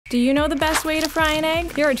Do you know the best way to fry an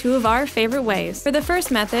egg? Here are two of our favorite ways. For the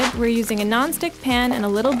first method, we're using a non-stick pan and a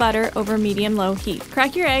little butter over medium-low heat.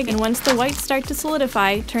 Crack your egg, and once the whites start to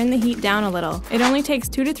solidify, turn the heat down a little. It only takes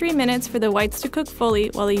 2 to 3 minutes for the whites to cook fully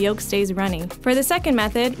while the yolk stays runny. For the second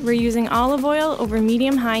method, we're using olive oil over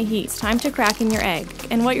medium-high heat. It's time to crack in your egg.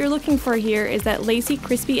 And what you're looking for here is that lacy,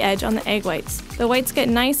 crispy edge on the egg whites. The whites get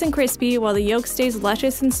nice and crispy while the yolk stays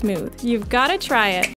luscious and smooth. You've got to try it!